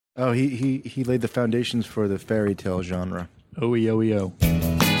Oh, he laid the foundations for the fairy tale genre. OEO.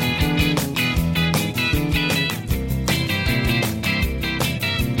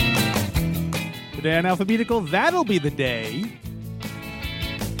 Today on Alphabetical, that'll be the day.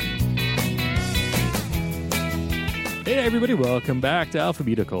 Hey everybody, welcome back to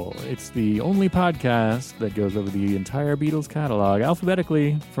Alphabetical. It's the only podcast that goes over the entire Beatles catalog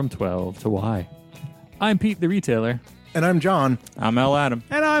alphabetically from 12 to Y. I'm Pete the retailer. And I'm John. I'm L. Adam.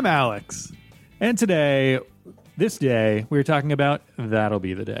 And I'm Alex. And today, this day, we're talking about That'll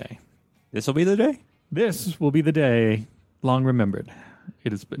Be the Day. This will be the day? This will be the day long remembered.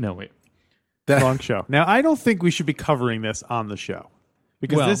 It is, no, wait. Wrong show. Now, I don't think we should be covering this on the show.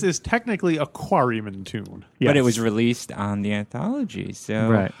 Because Well- this is technically a Quarryman tune. Yes. But it was released on the anthology, so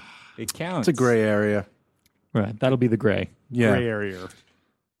Right. it counts. It's a gray area. Right. That'll be the gray. Yeah. Gray area.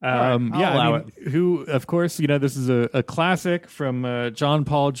 I'll allow I mean, who, of course, this is a classic from John,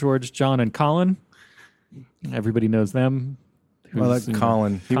 Paul, George, John, and Colin. Everybody knows them. Well, Who's, like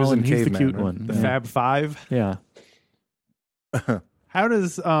Colin. He was Colin, in he's the Caveman, cute right? one. The Yeah. Fab Five. Yeah. How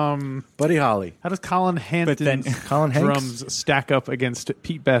does Buddy Holly. Colin Hampton's Colin Hanks. drums stack up against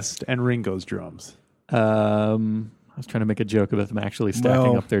Pete Best and Ringo's drums? I was trying to make a joke about them actually stacking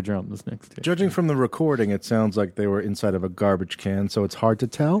Well, up their drums next to it. Judging from the recording, it sounds like they were inside of a garbage can, so it's hard to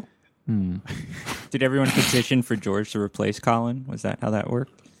tell. Did everyone petition for George to replace Colin? Was that how that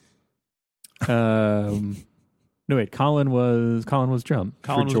worked? No, wait. Colin was drum.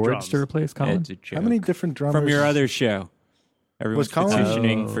 Colin For was George drums. to replace Colin? It's a joke. How many different drummers? From your other show? Everyone's Was Colin-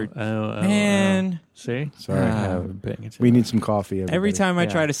 petitioning for... Oh, Man. See? Sorry. I haven't been paying attention. We need some coffee. Everybody. Every time I Yeah.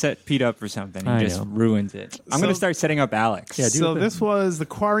 try to set Pete up for something, I he just know. ruins it. I'm So- going to start setting up Alex. Yeah, do So it. this was the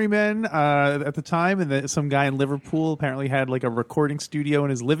Quarrymen at the time, and some guy in Liverpool apparently had like a recording studio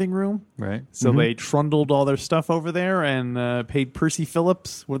in his living room. Right. So they trundled all their stuff over there and paid Percy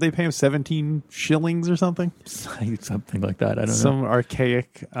Phillips. What did they pay him? 17 shillings or something? Something like that. I don't know. Some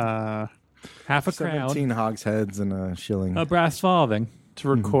archaic Half a crown. 17 hogsheads and a shilling A brass farthing. to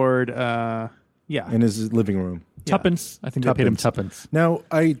record. Yeah. in his living room. Tuppence. I think they paid him Tuppence. tuppence. Now,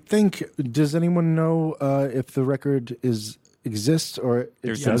 I think, does anyone know if the record exists or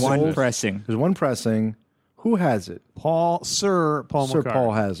There's it's one sold? pressing, There's one pressing. Who has it? Sir Paul Sir McCartney.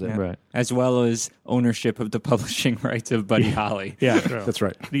 Paul has it. Yeah. Right. as well as ownership of the publishing rights of Buddy Holly. Yeah. That's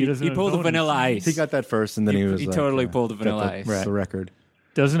right. He doesn't He pulled the own- Vanilla Ice. He got that first, and then he was he like, totally pulled the got Vanilla Ice. the record.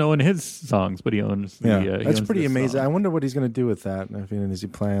 Doesn't own his songs, but he owns the. Yeah, he that's owns pretty this amazing. song. I wonder what he's going to do with that. If he has any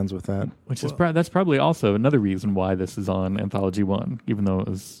plans with that. Which is that's probably also another reason why this is on Anthology 1, even though it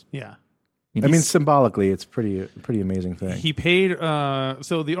was. Yeah. I mean, symbolically, it's pretty amazing thing. He paid.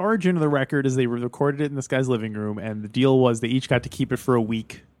 So the origin of the record is they recorded it in this guy's living room, and the deal was they each got to keep it for a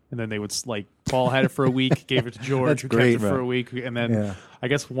week, and then they would Paul had it for a week, gave it to George, That's who great, kept it for right. a week, and then Yeah. I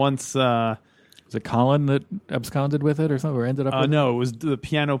guess once. Was it Colin that absconded with it or something, or ended up with it? No, it was the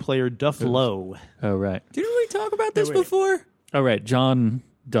piano player Duff Lowe. Oh, right. Didn't we talk about this wait. before? Oh, right. John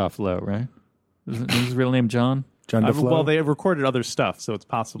Dufflow, right? Isn't his real name John? John DeFlo. Well, they have recorded other stuff, so it's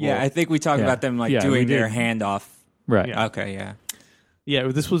possible. Yeah, I think we talked Yeah. about them Yeah, we doing their did. handoff. Right. Yeah. Okay, yeah. Yeah,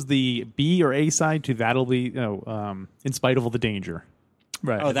 this was the B or A side to That'll Be, In Spite of All the Danger.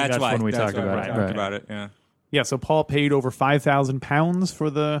 Right. Oh, I think that's why when we that's talked why about we it. talked Right. about it. Yeah. Yeah, so Paul paid over £5,000 for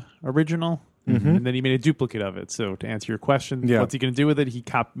the original, and then he made a duplicate of it. So to answer your question, Yeah. what's he going to do with it? He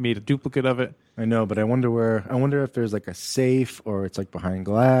made a duplicate of it. I know, but I wonder if there's like a safe or it's like behind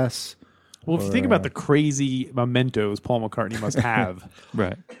glass. Well, if you think about the crazy mementos Paul McCartney must have,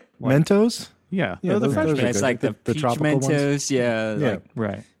 right. Mentos? yeah, Yeah, the those French are Yeah, good. it's like the peach tropical ones? Mentos. Yeah. Yeah. Like,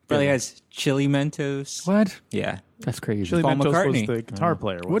 Right. probably has chili Mentos. What? Yeah. That's crazy. Chili Paul Mentos McCartney. was the guitar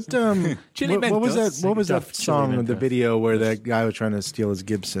player. What Chili what was Mentos. that? What was that Duff Chili song in the Mentos. video where that guy was trying to steal his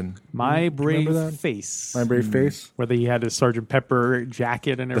Gibson? My Brave remember that? Face. My Brave Face. Where he had his Sergeant Pepper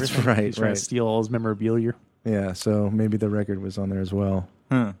jacket and That's everything. right, He's trying right. to steal all his memorabilia. Yeah, so maybe the record was on there as well.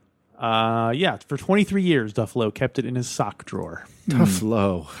 Huh. Yeah, for 23 years, Duff Lowe kept it in his sock drawer. Tough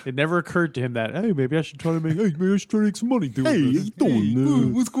low. It never occurred to him that, hey, maybe I should try to make some money doing this.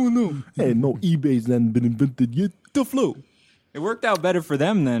 What's going on? Hey, no eBay's not been invented yet. Tough low. It worked out better for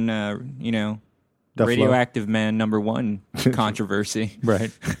them than, Duff Radioactive Man #1 controversy. Right.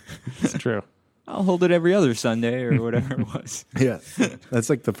 It's true. I'll hold it every other Sunday or whatever it was. Yeah, that's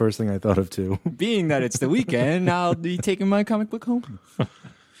like the first thing I thought of too. Being that it's the weekend, I'll be taking my comic book home.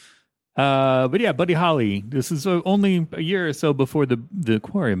 But yeah, Buddy Holly. This is only a year or so before the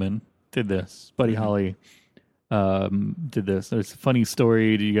Quarrymen did this. Buddy Holly did this. There's a funny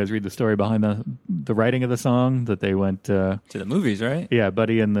story. Did you guys read the story behind the writing of the song? That they went To the movies, right? yeah,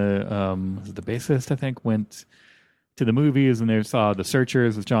 Buddy and the bassist, I think, went to the movies, and they saw The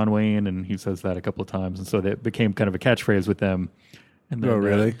Searchers with John Wayne, and he says that a couple of times, and so that became kind of a catchpatchphrase with them. And then, Oh,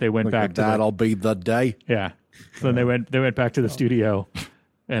 really? they went Like, back to that'll be the day. yeah. So then they went back to the studio,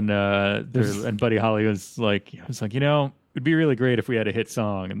 and Buddy Holly was like, it'd be really great if we had a hit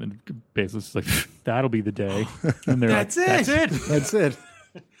song, and then bass was like, that'll be the day. And they're That's like, it. That's it.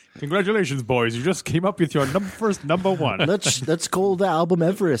 Congratulations, boys! You just came up with your first number one. Let's call the album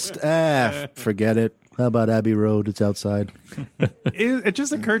Everest. Forget it. How about Abbey Road? It's outside. It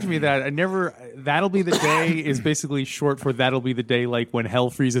just occurred to me that That'll Be the Day is basically short for That'll Be the Day, like when hell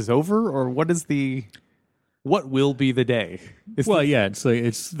freezes over, or what will be the day?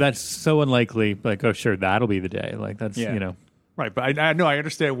 That's so unlikely. Like, oh, sure, that'll be the day. Like, that's, Right, but I know I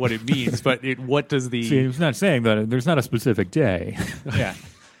understand what it means, but what does the... See, it's not saying that there's not a specific day. Yeah.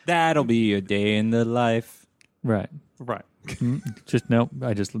 That'll be a day in the life. Right. Right.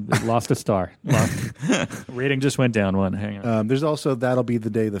 I just lost a star. Rating just went down one. Hang on. There's also That'll Be the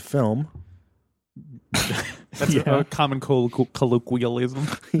Day, the film. That's a common colloquialism.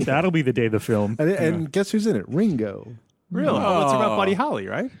 That'll be the day the film. And guess who's in it? Ringo. Really? Oh, it's about Buddy Holly,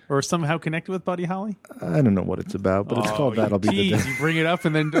 right? Or somehow connected with Buddy Holly? I don't know what it's about, but it's called That'll Be the Day. You bring it up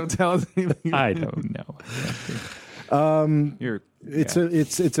and then don't tell us anything. I don't know.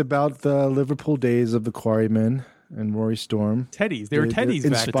 It's about the Liverpool days of the Quarrymen and Rory Storm. Teddies. They were Teddies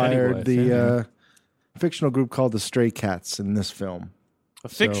back inspired Teddy the fictional group called the Stray Cats in this film. A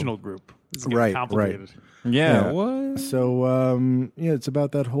fictional group. This is getting Right, complicated. Yeah. Yeah. What? So it's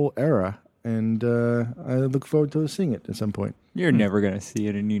about that whole era, and I look forward to seeing it at some point. You're never going to see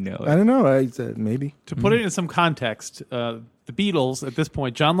it, and you know I it. don't know. Maybe. To put it in some context, the Beatles, at this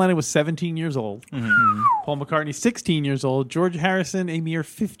point, John Lennon was 17 years old. Paul McCartney, 16 years old. George Harrison, a mere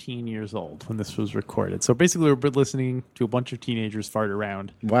 15 years old when this was recorded. So basically, we're listening to a bunch of teenagers fart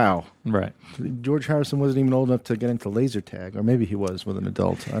around. Wow. Right. George Harrison wasn't even old enough to get into laser tag, or maybe he was with an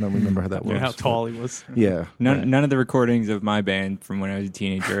adult. I don't remember how that You know works. how tall he was. Yeah. None of the recordings of my band from when I was a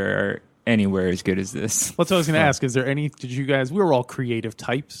teenager are anywhere as good as this. That's what I was going to ask. Is there any? Did you guys? We were all creative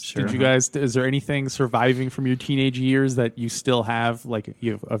types. Sure. Did you guys? Is there anything surviving from your teenage years that you still have, like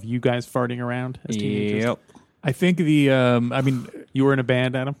of you guys farting around as teenagers? Yep. I think You were in a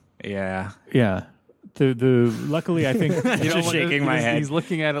band, Adam. Yeah. yeah. The luckily, I think Just shaking my head. He's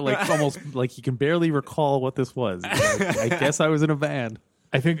looking at it like almost like he can barely recall what this was. Like, I guess I was in a band.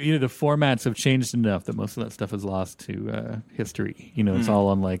 I think the formats have changed enough that most of that stuff is lost to history. It's all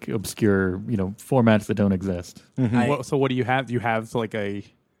on like obscure formats that don't exist. So what do you have? Do you have like a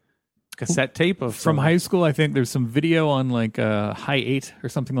cassette tape of From high school, I think there's some video on like High 8 or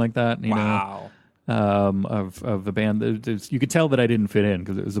something like that. Wow. Of the band. You could tell that I didn't fit in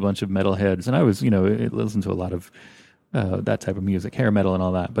because it was a bunch of metalheads, and I was listened to a lot of that type of music, hair metal and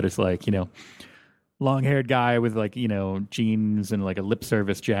all that. But it's like long-haired guy with like jeans and like a lip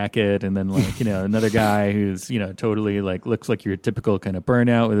service jacket, and then like another guy who's totally like looks like your typical kind of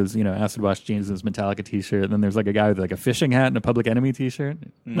burnout with his acid wash jeans and his Metallica t-shirt. And then there's like a guy with like a fishing hat and a Public Enemy t-shirt.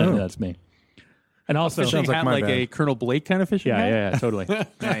 That's me. And also fishing like hat, my like band. a Colonel Blake kind of fishing hat? yeah, totally.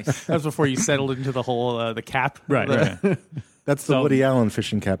 Nice. That was before you settled into the whole the cap. right. That's the Woody Allen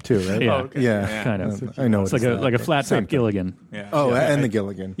fishing cap too, right? Yeah. okay. Yeah. Kind of. I know. It's like a flat top Gilligan. Yeah. Oh, and the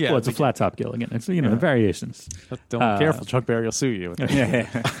Gilligan. Yeah. Well, it's a flat top Gilligan. It's variations. Don't be careful. Chuck Berry will sue you. Yeah.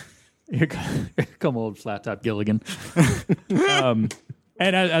 Here come old flat top Gilligan.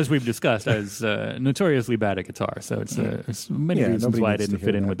 And as we've discussed, I was notoriously bad at guitar, so it's many reasons nobody why I needs to didn't hear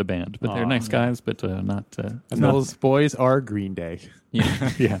fit in that. with the band. But they're nice guys, but not. And those boys are Green Day. Yeah.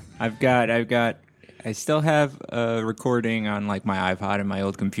 Yeah. I still have a recording on like my iPod and my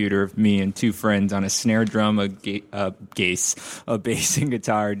old computer of me and two friends on a snare drum, a bass, and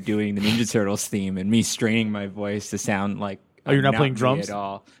guitar doing the Ninja Turtles theme, and me straining my voice to sound like. Oh, you're not playing me drums at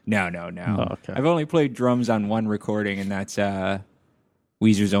all? No. Oh, okay. I've only played drums on one recording, and that's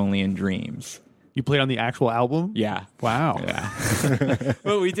Weezer's "Only in Dreams." You played on the actual album? Yeah. Wow. Yeah.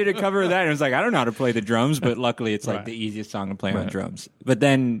 Well, we did a cover of that, and it was like, I don't know how to play the drums, but luckily it's like Right. the easiest song to play on drums. But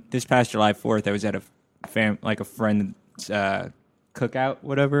then this past July 4th, I was at a friend's cookout,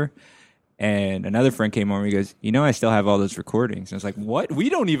 whatever, and another friend came over and he goes, I still have all those recordings. And I was like, what? We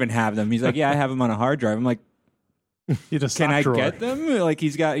don't even have them. He's like, yeah, I have them on a hard drive. I'm like, You just can I get them? Like,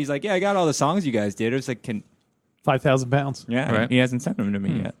 he's like, yeah, I got all the songs you guys did. It was like, 5,000 pounds. yeah, Right. he hasn't sent them to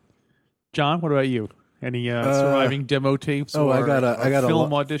me yet. John, what about you? Any surviving demo tapes? Oh, or, I got a film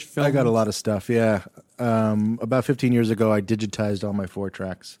lo- audition. Film? I got a lot of stuff. Yeah. About 15 years ago, I digitized all my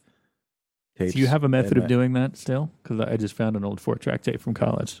 4-tracks. Tapes. Do you have a method And of doing that still? Because I just found an old 4-track tape from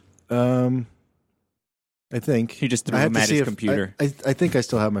college. I think He just threw I have him to at see his if- computer. I think I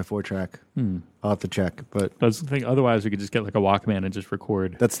still have my 4-track. I'll have to check, but I was thinking, otherwise, we could just get like a Walkman and just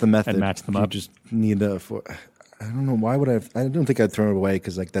record. that's the method. And match them You up. just need a. I don't know why would I don't think I'd throw it away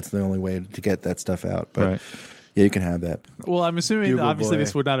because like that's the only way to get that stuff out. But Right. yeah, you can have that. Well, I'm assuming Bugle obviously Boy.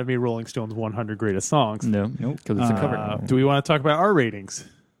 this would not have been Rolling Stone's 100 greatest songs. No, because it's a cover. Do we want to talk about our ratings?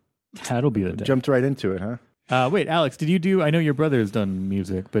 That'll be the day. Jumped right into it, huh? Wait, Alex, did you do? I know your brother has done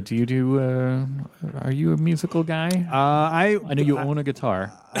music, but do you do? Are you a musical guy? I I know you own a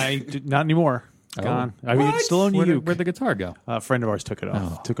guitar. I did not anymore. It's Oh. gone. I mean, it's still on Where'd, uke. where'd the guitar go? A friend of ours took it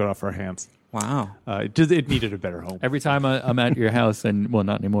off. Oh. Took it off our hands. Wow. It needed a better home. Every time I'm at your house, and well,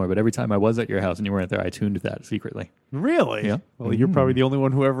 not anymore, but every time I was at your house and you weren't there, I tuned that secretly. Really? Yeah. Well, you're probably the only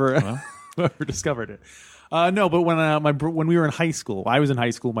one who ever who ever discovered it. No, but when we were in high school, I was in high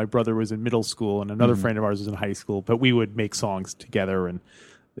school. My brother was in middle school, and another friend of ours was in high school. But we would make songs together, and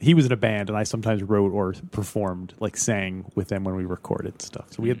he was in a band, and I sometimes wrote or performed, like sang with them when we recorded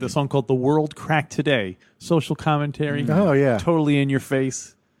stuff. So we had this song called "The World Cracked Today," social commentary. Oh, yeah. totally in your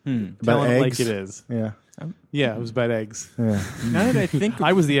face, telling it like eggs? it is. Yeah, Yeah, it was about eggs. yeah. Now that I think,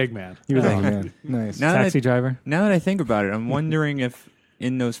 I was the Eggman. He was like, man, nice. now that Taxi I, driver. now that I think about it, I'm wondering if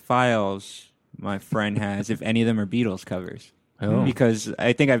in those files my friend has, if any of them are Beatles covers. Oh. Because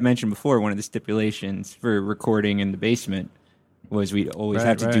I think I've mentioned before, one of the stipulations for recording in the basement was we'd always Right,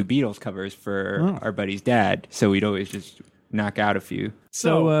 have to do right. Beatles covers for our buddy's dad. So we'd always just knock out a few.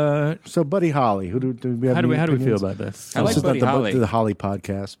 So, So Buddy Holly, who do we have? how do we any feel opinions? about this? I like This is not Buddy Holly. the Holly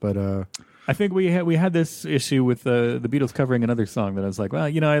podcast, but I think we had this issue with the Beatles covering another song that I was like, well,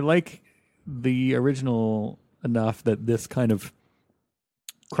 I like the original enough that this kind of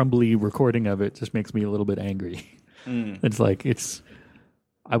crumbly recording of it just makes me a little bit angry. It's like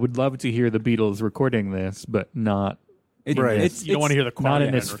I would love to hear the Beatles recording this, but not Right. You don't want to hear the choir not in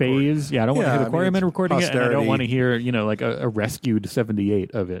man its record. phase. Yeah, I don't want to Yeah, hear I the mean, choirmen it's recording it, and I don't posterity. want to hear like a rescued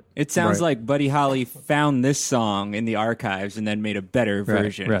 78 of it. It sounds Right. like Buddy Holly found this song in the archives and then made a better Right,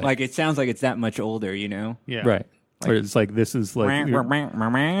 version. right. Like it sounds like it's that much older, you know? Yeah. Right. Or it's like this is like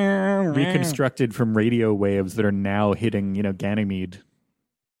reconstructed from radio waves that are now hitting, Ganymede.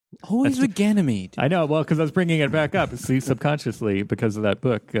 Always with Ganymede. I know, well, because I was bringing it back up, see, subconsciously, because of that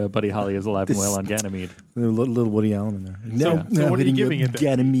book, Buddy Holly is alive and well on Ganymede. a little Woody Allen in there. So what are you giving it then?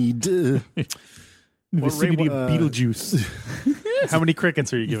 Ganymede. The vicinity of uh, Beetlejuice. How many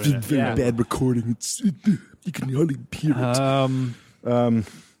crickets are you giving it? Very bad recording. It's you can hardly hear it.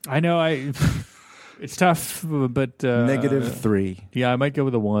 I know, it's tough, but -3. Yeah, I might go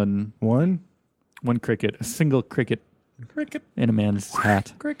with a 1 cricket, a single cricket in a man's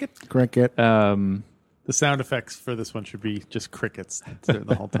hat. Cricket. Cricket. Um, The sound effects for this one should be just crickets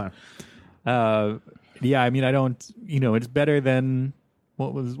the whole time. yeah, I mean, I don't, it's better than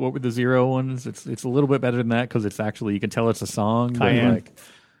what were the Zero ones? It's a little bit better than that because it's actually, you can tell it's a song. But Cayenne.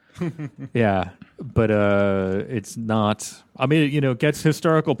 yeah, but it's not. I mean, it gets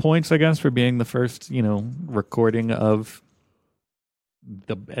historical points, I guess, for being the first, recording of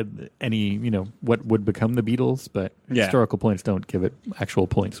any, what would become the Beatles. But Yeah. historical points don't give it actual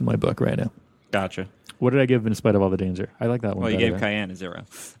points in my book right now. Gotcha. What did I give in spite of all the danger? I like that one. Well, you better. gave Cayenne a 0.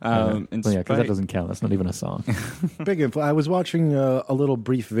 Well, yeah, because that doesn't count. That's not even a song. Big influence. I was watching a little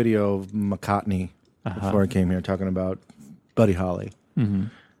brief video of McCartney before I came here, talking about Buddy Holly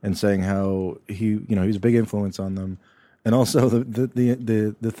and saying how he was a big influence on them, and also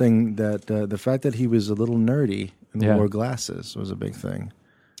the thing that the fact that he was a little nerdy and Yeah. wore glasses was a big thing.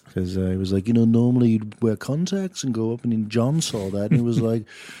 Because he was like, normally you'd wear contacts and go up, and then John saw that, and he was like,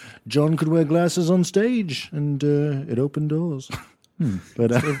 John could wear glasses on stage, and it opened doors.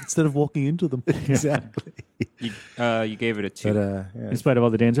 But Instead of walking into them. exactly. You gave it a 2. But yeah. In spite of all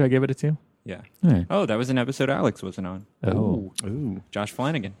the danger, I gave it a 2. Yeah. All right. Oh, that was an episode Alex wasn't on. Oh. Ooh. Josh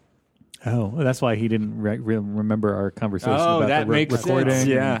Flanagan. Oh, that's why he didn't remember our conversation about that the makes recording sense.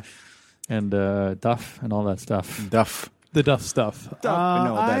 Yeah. and Duff and all that stuff. Duff. The Duff stuff. and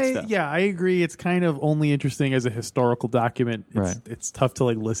all that stuff. Yeah, I agree. It's kind of only interesting as a historical document. Right. It's tough to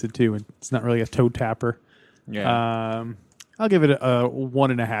listen to, and it's not really a toe tapper. Yeah. I'll give it a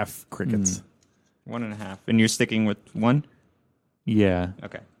 1.5 crickets. 1.5. And you're sticking with 1? Yeah,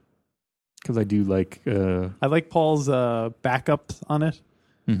 Okay. because I do like. I like Paul's backup on it.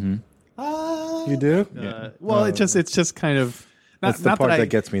 You do? Well, it's just kind of That's the part that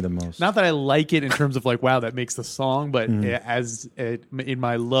gets me the most. Not that I like it in terms of wow, that makes the song, but as in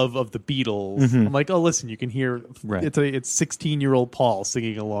my love of the Beatles, I'm like, oh, listen, you can hear Right. it's 16-year-old Paul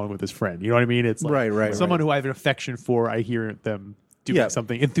singing along with his friend. You know what I mean? It's like Right, someone who I have an affection for. I hear them doing Yeah.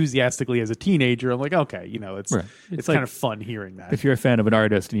 something enthusiastically as a teenager. I'm like, okay, it's Right. it's It's like- kind of fun hearing that. If you're a fan of an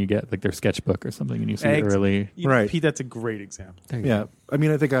artist and you get like their sketchbook or something and you see it early. Right. Pete, that's a great example. There you Yeah, go. I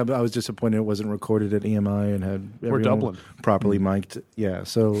mean, I think I was disappointed it wasn't recorded at EMI and had everyone Dublin. properly mic'd. Yeah,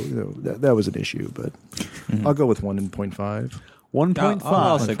 so that was an issue, but I'll go with 1.5. 1.5. I'll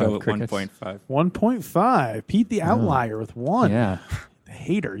also go with crickets. 1.5. 1.5. Pete the Outlier with 1. Yeah. The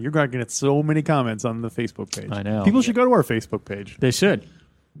hater. You're going to get so many comments on the Facebook page. I know. People should go to our Facebook page. They should.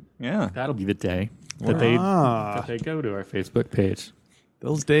 Yeah. That'll be the day that they go to our Facebook page.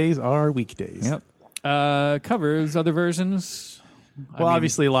 Those days are weekdays. Yep. Covers, other versions. Well,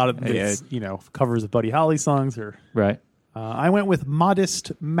 obviously, a lot of yeah. it's, covers of Buddy Holly songs. Or Right. I went with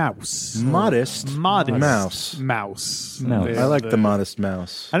Modest Mouse. Modest Modest Mouse. Mouse. I like the Modest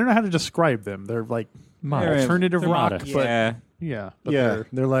Mouse. I don't know how to describe them. They're like Modest. alternative They're rock, modest. but Yeah. but Yeah,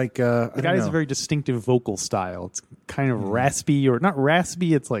 they're like the guy has a very distinctive vocal style. It's kind of raspy, or not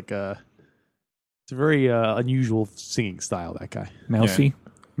raspy. It's like it's a very unusual singing style. That guy, Mousy.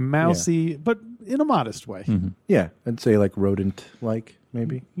 mousy, but in a modest way. yeah. I'd say like rodent-like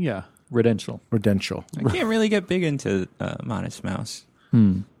maybe. Yeah, Redential. Redential. I can't really get big into Modest Mouse.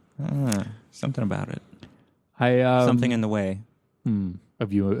 Something about it. Something in the way.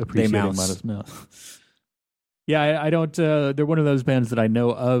 Of you appreciating mouse. Modest Mouse. Yeah, I don't. They're one of those bands that I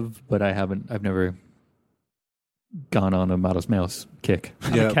know of, but I've never gone on a Modest Mouse kick.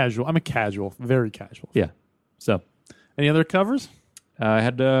 I'm a casual, very casual. Yeah. So Any other covers? I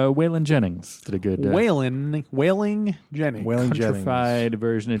had Waylon Jennings did a good Wailing Jennings. Waylon Jennings. countrified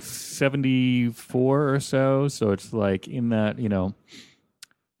version. It's 74 or so, so it's like in that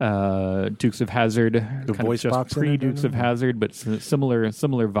Dukes of Hazzard, The kind voice of just box in it, pre-Dukes of Hazzard, but similar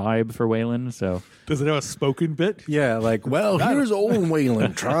vibe for Waylon. So Does it have a spoken bit? Yeah, like, well, here's old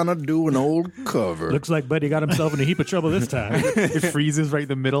Waylon trying to do an old cover. looks like Buddy got himself in a heap of trouble this time. It freezes right in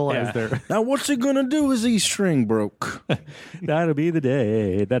the middle Yeah. as they're. Now, what's he going to do as his string broke? That'll be the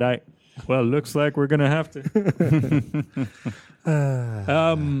day that I. Well, looks like we're gonna have to.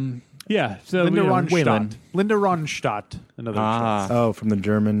 Yeah. So Linda Waylon. Ronstadt. Linda Ronstadt. Another choice. Oh, from the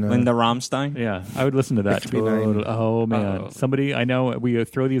German. Linda Rammstein? Yeah, I would listen to that. 59. Oh man, somebody I know. We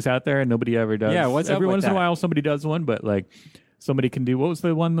throw these out there and nobody ever does. Yeah, what's up every with once in a that? while somebody does one, but like somebody can do. What was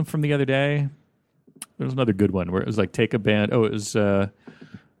the one from the other day? There was another good one where it was like take a band. Oh, it was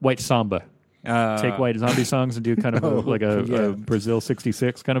White Samba. Take White Zombie songs and do kind of a Brazil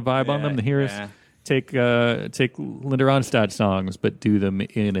 '66 kind of vibe on them. Here's take Linda Ronstadt songs, but do them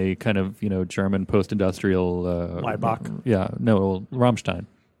in a kind of German post-industrial Laibach. Yeah, no, Rammstein.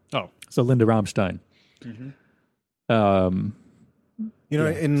 Oh. So Linda Rammstein. Somebody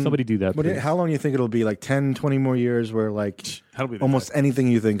do that. please. How long do you think it'll be? Like 10, 20 more years where like That'll be the almost anything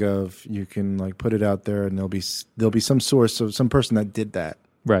you think of, you can like put it out there and there'll be some source of some person that did that.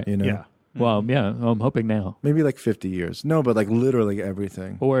 Right. Yeah. Well, yeah, I'm hoping now. Maybe like 50 years. No, but like literally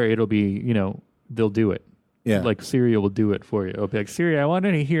everything. Or it'll be, they'll do it. Yeah. Like Siri will do it for you. It'll be like, Siri, I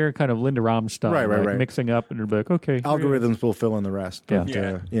wanted to hear kind of Linda Rammstein. Right. Mixing up, and it'll be like, okay. Algorithms will fill in the rest. But,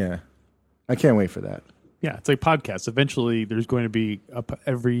 yeah. I can't wait for that. Yeah, it's like podcasts. Eventually, there's going to be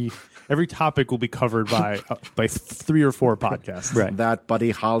every topic will be covered by 3 or 4 podcasts. Right. That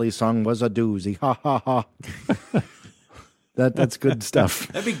Buddy Holly song was a doozy. Ha ha ha. That's good stuff.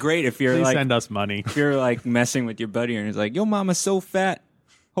 That'd be great if you're Please like send us money. if you're like messing with your buddy and he's like, "Yo, mama's so fat."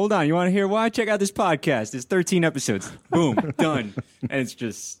 Hold on, you want to hear why? Check out this podcast. There's 13 episodes. Boom, done. And it's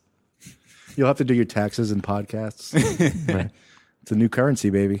just You'll have to do your taxes and podcasts. Right. It's a new currency,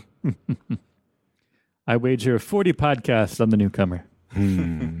 baby. I wager 40 podcasts on the newcomer.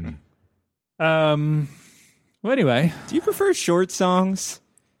 Well, anyway, Do you prefer short songs?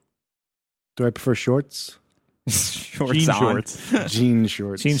 Do I prefer shorts? Shorts Jean on. shorts. Jean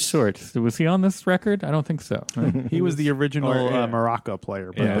shorts. Gene Short. Was he on this record? I don't think so. He was the original maraca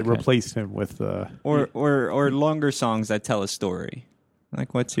player, but Yeah, they okay. replaced him with. Or longer songs that tell a story.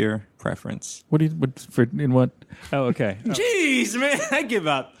 Like, what's your preference? In what? Oh, okay. Jeez, man, I give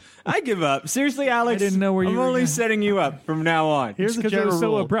up. Seriously, Alex. I didn't know where you I'm were only going. setting you up from now on. Here's the Because it general was so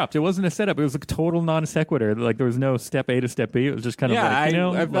rule. abrupt. It wasn't a setup. It was a total non sequitur. Like there was no step A to step B. It was just kind of Yeah, like,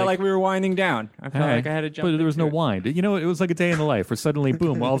 I felt like we were winding down. I felt all right. like I had to jump. But there was no into it. wind. It was like a day in the life where suddenly,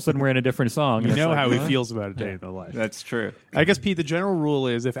 boom, all of a sudden we're in a different song. You and it's know like, how he what? feels about a day in the life. That's true. I guess, Pete, the general rule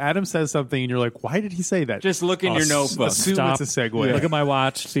is if Adam says something and you're like, why did he say that? Just look in your notebook. Assume Stop. it's a segue. Look at my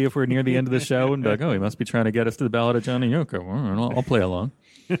watch, see if we're near the end of the show, and be like, oh, he must be trying to get us to the Ballad of Johnny Yoko. Well, I'll play along.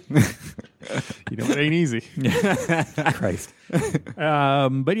 You know, it ain't easy. Christ.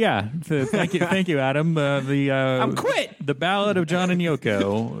 But yeah, so thank you, Adam. I'm quit. The Ballad of John and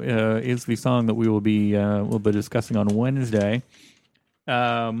Yoko is the song that we'll be discussing on Wednesday.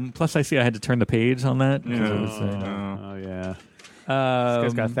 Plus, I see I had to turn the page on that. 'cause it was, Oh yeah.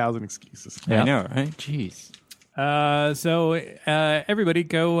 This guy's got 1,000 excuses. Yeah. I know, right? Jeez. So everybody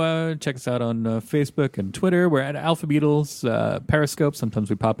go check us out on Facebook and Twitter. We're at Alpha Beatles, Periscope. Sometimes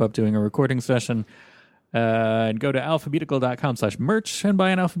we pop up doing a recording session. And go to alphabetical.com/merch and buy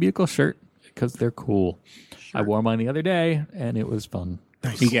an Alphabetical shirt because they're cool. I wore mine the other day and it was fun.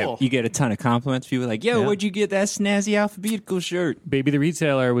 You get a ton of compliments. People are like, yo, Yeah. where'd you get that snazzy Alphabetical shirt? Baby the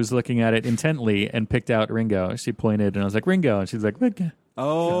retailer was looking at it intently and picked out Ringo. She pointed and I was like, Ringo. And she's like, Ringo.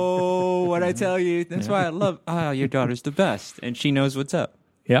 Oh, what I tell you. That's why I love, your daughter's the best. And she knows what's up.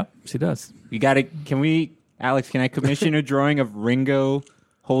 Yeah, she does. You got to, Alex, can I commission a drawing of Ringo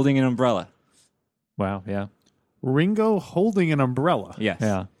holding an umbrella? Wow, yeah. Ringo holding an umbrella. Yes.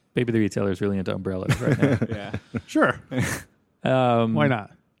 Yeah. Baby the retailer is really into umbrellas right now. Yeah. Sure. Why not?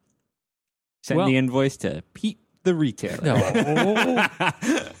 Send Well- the invoice to Pete the retailer. No.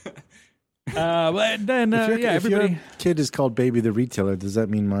 But then, If your everybody. kid is called Baby the Retailer, does that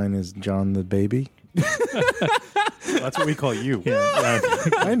mean mine is John the Baby? That's what we call you.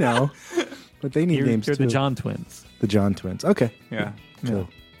 I know, but they need You're names too. the John twins. The John twins. Okay. Yeah. Cool.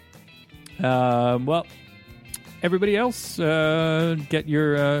 Well, everybody else, get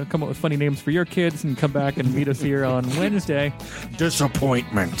your come up with funny names for your kids and come back and meet us here on Wednesday.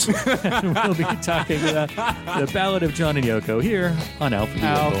 Disappointment. We'll be talking about the Ballad of John and Yoko here on Alpha Beetle.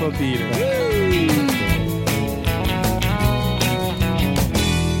 Alpha Beta.